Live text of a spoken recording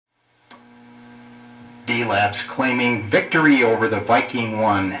D-Labs claiming victory over the Viking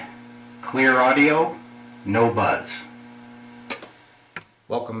 1. Clear audio, no buzz.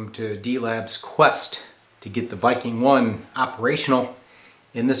 Welcome to D-Labs' quest to get the Viking 1 operational.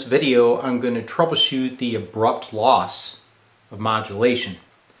 In this video, I'm going to troubleshoot the abrupt loss of modulation.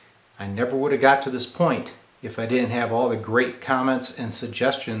 I never would have got to this point if I didn't have all the great comments and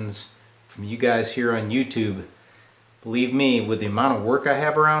suggestions from you guys here on YouTube. Believe me, with the amount of work I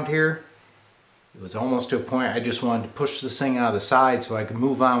have around here, it was almost to a point I just wanted to push this thing out of the side so I could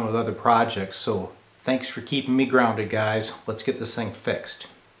move on with other projects. So thanks for keeping me grounded, guys. Let's get this thing fixed.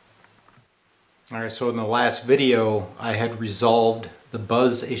 Alright, so in the last video I had resolved the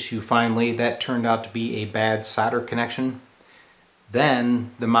buzz issue finally. That turned out to be a bad solder connection.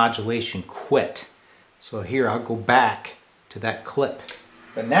 Then the modulation quit. So here I'll go back to that clip.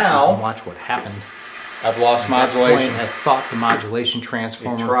 But now, so you can watch what happened. I've lost modulation. I thought the modulation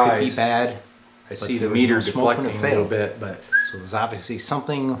transformer could be bad. I see the meter deflecting a little bit, but so it was obviously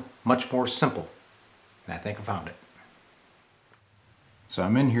something much more simple, and I think I found it. So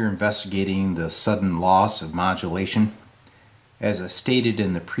I'm in here investigating the sudden loss of modulation. As I stated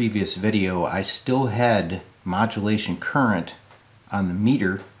in the previous video, I still had modulation current on the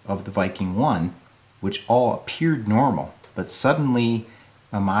meter of the Viking 1, which all appeared normal, but suddenly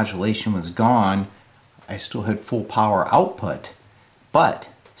my modulation was gone. I still had full power output, but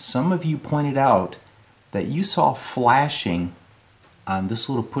some of you pointed out that you saw flashing on this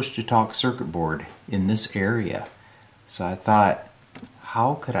little push-to-talk circuit board in this area. So I thought,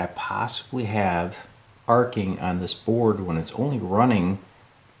 how could I possibly have arcing on this board when it's only running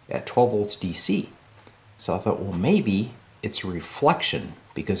at 12 volts DC? So I thought, well, maybe it's a reflection,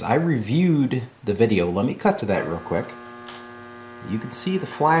 because I reviewed the video. Let me cut to that real quick. You can see the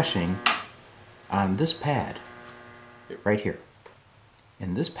flashing on this pad right here.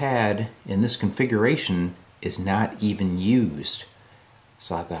 And this pad in this configuration is not even used.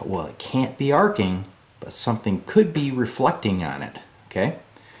 So I thought, well, it can't be arcing, but something could be reflecting on it. Okay?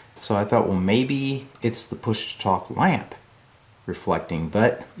 So I thought, well, maybe it's the push-to-talk lamp reflecting,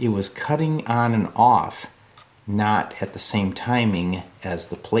 but it was cutting on and off, not at the same timing as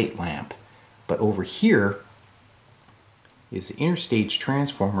the plate lamp. But over here is the Interstage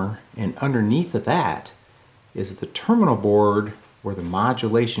Transformer, and underneath of that is the terminal board where the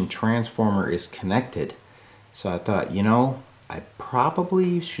modulation transformer is connected. So I thought, you know, I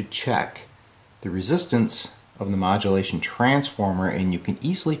probably should check the resistance of the modulation transformer, and you can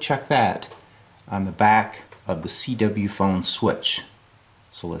easily check that on the back of the CW phone switch.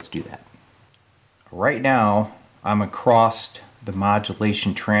 So let's do that. Right now I'm across the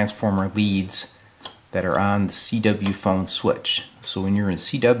modulation transformer leads that are on the CW phone switch. So when you're in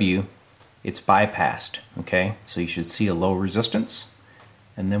CW, it's bypassed, okay? So you should see a low resistance.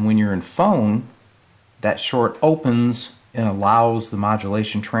 And then when you're in phone, that short opens and allows the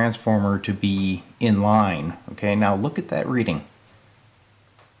modulation transformer to be in line. Okay, now look at that reading.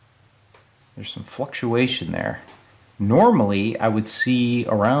 There's some fluctuation there. Normally I would see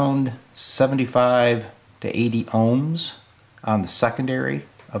around 75 to 80 ohms on the secondary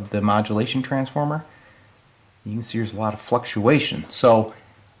of the modulation transformer. You can see there's a lot of fluctuation. So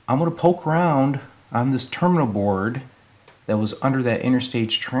I'm going to poke around on this terminal board that was under that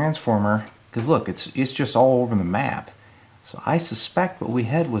Interstage Transformer, because look, it's just all over the map. So I suspect what we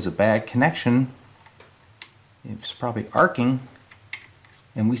had was a bad connection. It was probably arcing,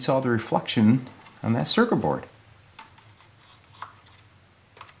 and we saw the reflection on that circuit board.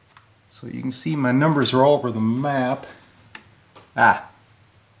 So you can see my numbers are all over the map. Now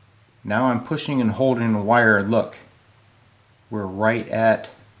I'm pushing and holding the wire. Look, we're right at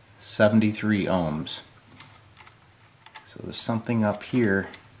 73 ohms. So there's something up here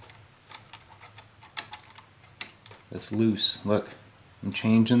that's loose. Look, I'm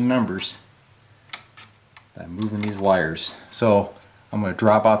changing the numbers by moving these wires. So I'm going to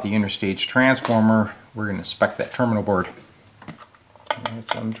drop out the Interstage Transformer. We're going to inspect that terminal board. Alright,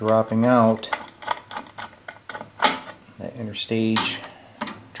 so I'm dropping out that Interstage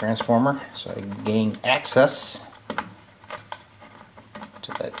Transformer so I can gain access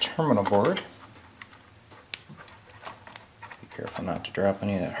to that terminal board. Be careful not to drop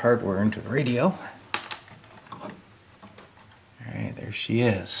any of that hardware into the radio. Alright, there she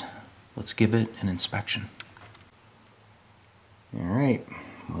is. Let's give it an inspection. Alright,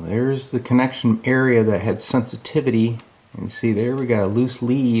 well, there's the connection area that had sensitivity. And see there, we got a loose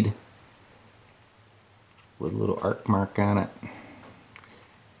lead with a little arc mark on it.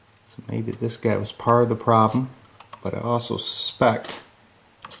 So maybe this guy was part of the problem, but I also suspect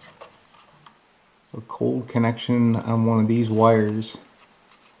a cold connection on one of these wires.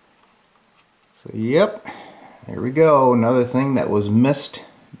 So yep, there we go, another thing that was missed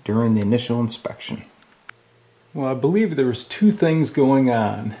during the initial inspection. Well, I believe there was two things going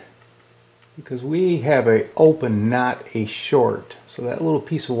on, because we have a open, not a short, so that little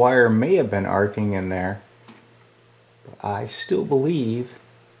piece of wire may have been arcing in there, but I still believe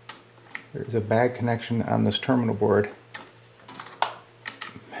there's a bad connection on this terminal board.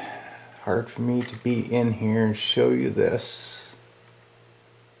 Hard for me to be in here and show you this.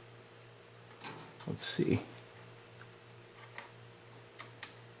 Let's see.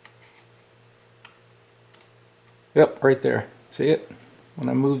 Yep, right there. See it? When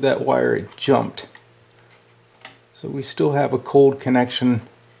I moved that wire, it jumped. So we still have a cold connection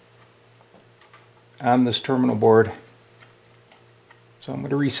on this terminal board. So I'm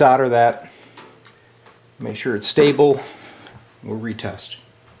going to resolder that, make sure it's stable. We'll retest.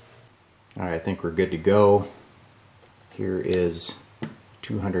 Alright, I think we're good to go. Here is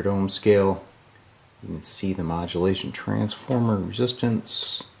 200 ohm scale. You can see the modulation transformer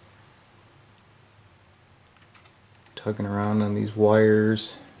resistance. Tugging around on these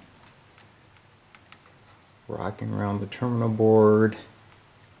wires. Rocking around the terminal board.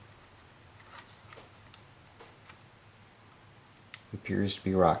 Appears to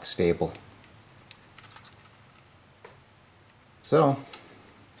be rock stable. So,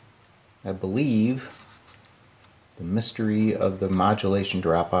 I believe the mystery of the modulation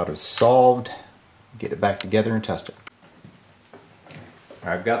dropout is solved. Get it back together and test it.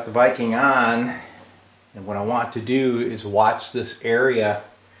 I've got the Viking on, and what I want to do is watch this area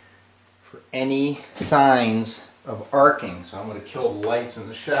for any signs of arcing. So I'm going to kill the lights in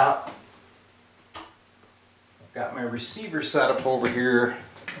the shop. I've got my receiver set up over here.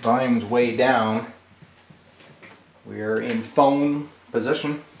 Volume's way down. We are in phone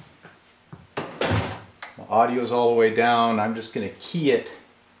position. The audio's all the way down. I'm just going to key it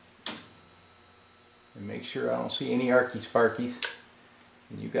and make sure I don't see any arky sparkies.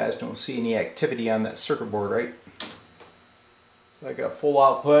 And you guys don't see any activity on that circuit board, right? So I got full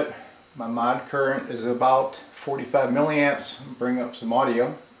output. My mod current is about 45 milliamps. Bring up some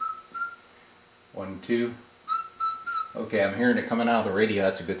audio. 1, 2. Okay, I'm hearing it coming out of the radio.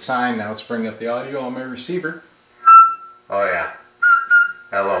 That's a good sign. Now let's bring up the audio on my receiver. Oh yeah.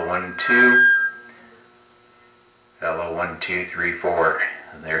 Hello, 1, 2. Hello, 1, 2, 3, 4.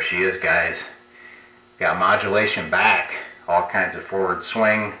 And there she is, guys. Got modulation back. All kinds of forward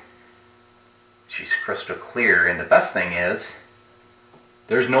swing. She's crystal clear, and the best thing is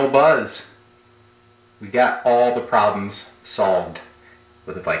there's no buzz. We got all the problems solved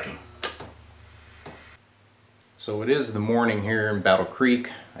with the Viking. So it is the morning here in Battle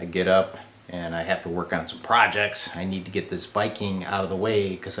Creek. I get up and I have to work on some projects. I need to get this Viking out of the way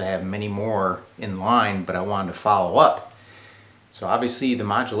because I have many more in line, but I wanted to follow up. So obviously the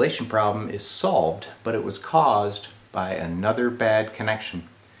modulation problem is solved, but it was caused by another bad connection.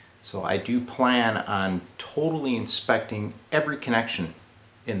 So I do plan on totally inspecting every connection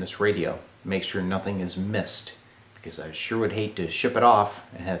in this radio, make sure nothing is missed, because I sure would hate to ship it off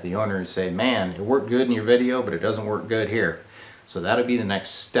and have the owner say, man, it worked good in your video, but it doesn't work good here. So that'll be the next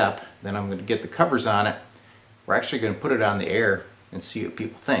step. Then I'm going to get the covers on it. We're actually going to put it on the air and see what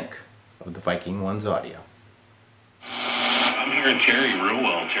people think of the Viking 1's audio. I'm hearing Terry real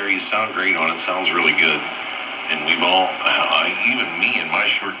well. Terry, you sound great on it. Sounds really good. And we've all, even me in my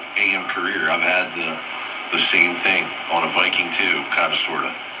short AM career, I've had the same thing on a Viking too, kind of, sort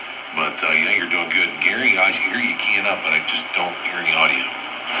of. But yeah, you're doing good. Gary, I hear you keying up, but I just don't hear any audio.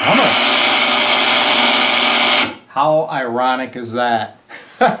 How ironic is that?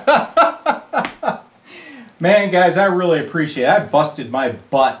 Man, guys, I really appreciate it. I busted my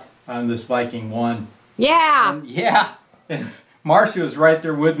butt on this Viking 1. Yeah. And yeah. And Marcia was right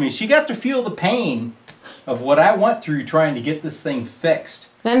there with me. She got to feel the pain of what I went through trying to get this thing fixed.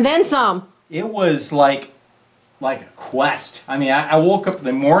 And then some. It was like a quest. I mean, I woke up in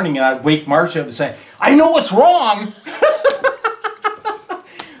the morning and I'd wake Marcia up and say, I know what's wrong!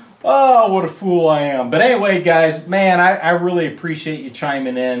 Oh, what a fool I am. But anyway, guys, man, I really appreciate you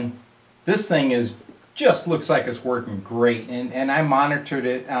chiming in. This thing just looks like it's working great. And I monitored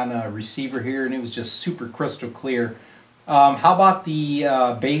it on a receiver here, and it was just super crystal clear. How about the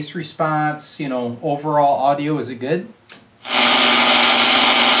bass response, you know, overall audio? Is it good? Well,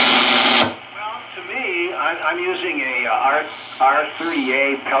 to me, I'm using a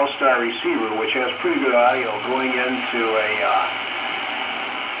R30A Pelstar receiver, which has pretty good audio going into a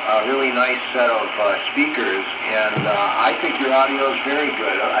really nice set of speakers, and I think your audio is very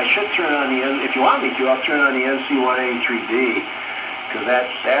good. I should turn on the, if you want me to, I'll turn on the NC183D, because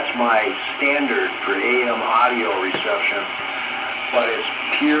that's my standard for AM audio reception. But it's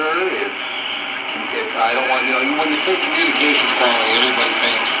pure, it's I don't want, when you say communications quality, everybody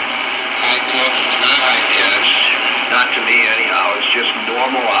thinks high pitch. It's not high pitch. Not to me, anyhow. It's just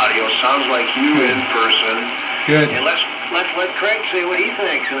normal audio. Sounds like you in person. Good. And let Craig say what he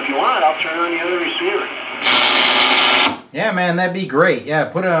thinks. And if you want, I'll turn on the other receiver. Yeah, man, that'd be great. Yeah,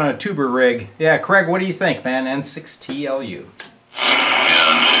 put it on a tuber rig. Yeah, Craig, what do you think, man? N6TLU.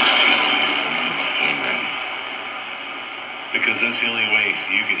 Because that's the only way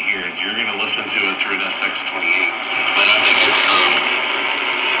you can hear it. You're going to listen to it through an SX28. But I think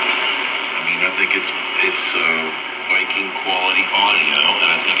it's Viking quality audio, and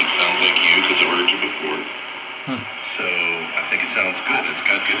I think it sounds like you because I heard you before. So I think it sounds good. It's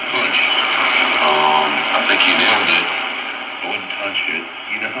got good punch. I think you nailed it. I wouldn't touch it.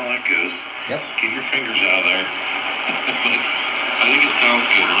 You know how that goes. Yep. Get your fingers out of there. But I think it sounds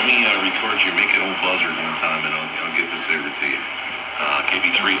good. Let me record you. Make an old buzzard one time, and I'll get this over to you.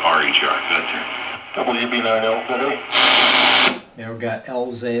 KB3 RHR. Got there. WB9LZA. Yeah, we got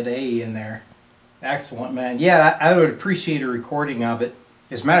LZA in there. Excellent, man. Yeah, I would appreciate a recording of it.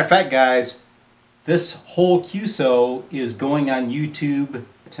 As a matter of fact, guys, this whole QSO is going on YouTube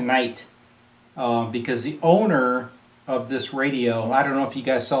tonight because the owner of this radio, I don't know if you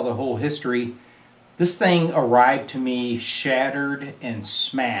guys saw the whole history, this thing arrived to me shattered and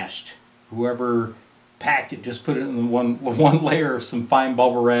smashed. Whoever packed it just put it in one layer of some fine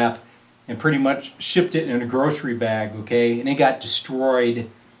bubble wrap and pretty much shipped it in a grocery bag, okay? And it got destroyed.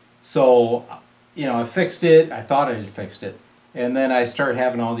 So, I fixed it. I thought I had fixed it. And then I started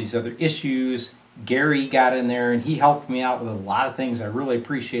having all these other issues. Gary got in there and he helped me out with a lot of things. I really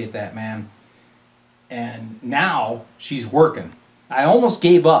appreciate that, man. And now she's working. I almost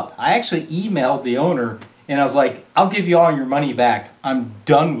gave up. I actually emailed the owner and I was like, I'll give you all your money back. I'm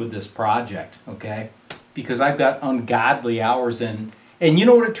done with this project, okay? Because I've got ungodly hours in. And you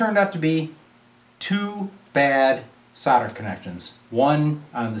know what it turned out to be? 2 bad solder connections. One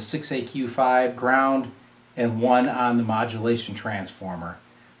on the 6AQ5 ground and one on the modulation transformer.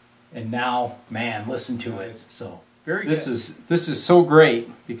 And now, man, listen to it. So very good. This is so great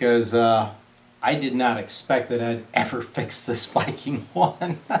because I did not expect that I'd ever fix this Viking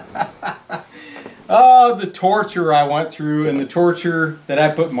one. Oh, the torture I went through and the torture that I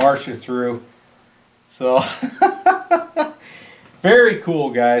put Marcia through. So very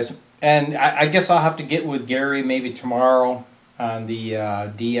cool, guys. And I guess I'll have to get with Gary maybe tomorrow on the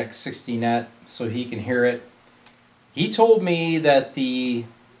DX60 so he can hear it. He told me that the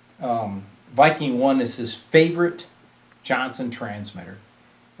Viking 1 is his favorite Johnson transmitter.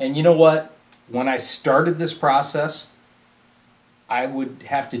 And you know what? When I started this process, I would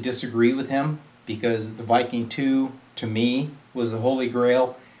have to disagree with him because the Viking 2, to me, was the holy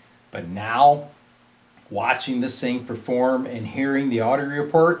grail. But now, watching this thing perform and hearing the audio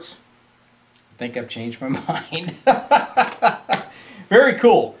reports, I think I've changed my mind. Very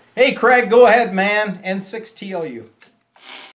cool. Hey, Craig, go ahead, man. N6TLU.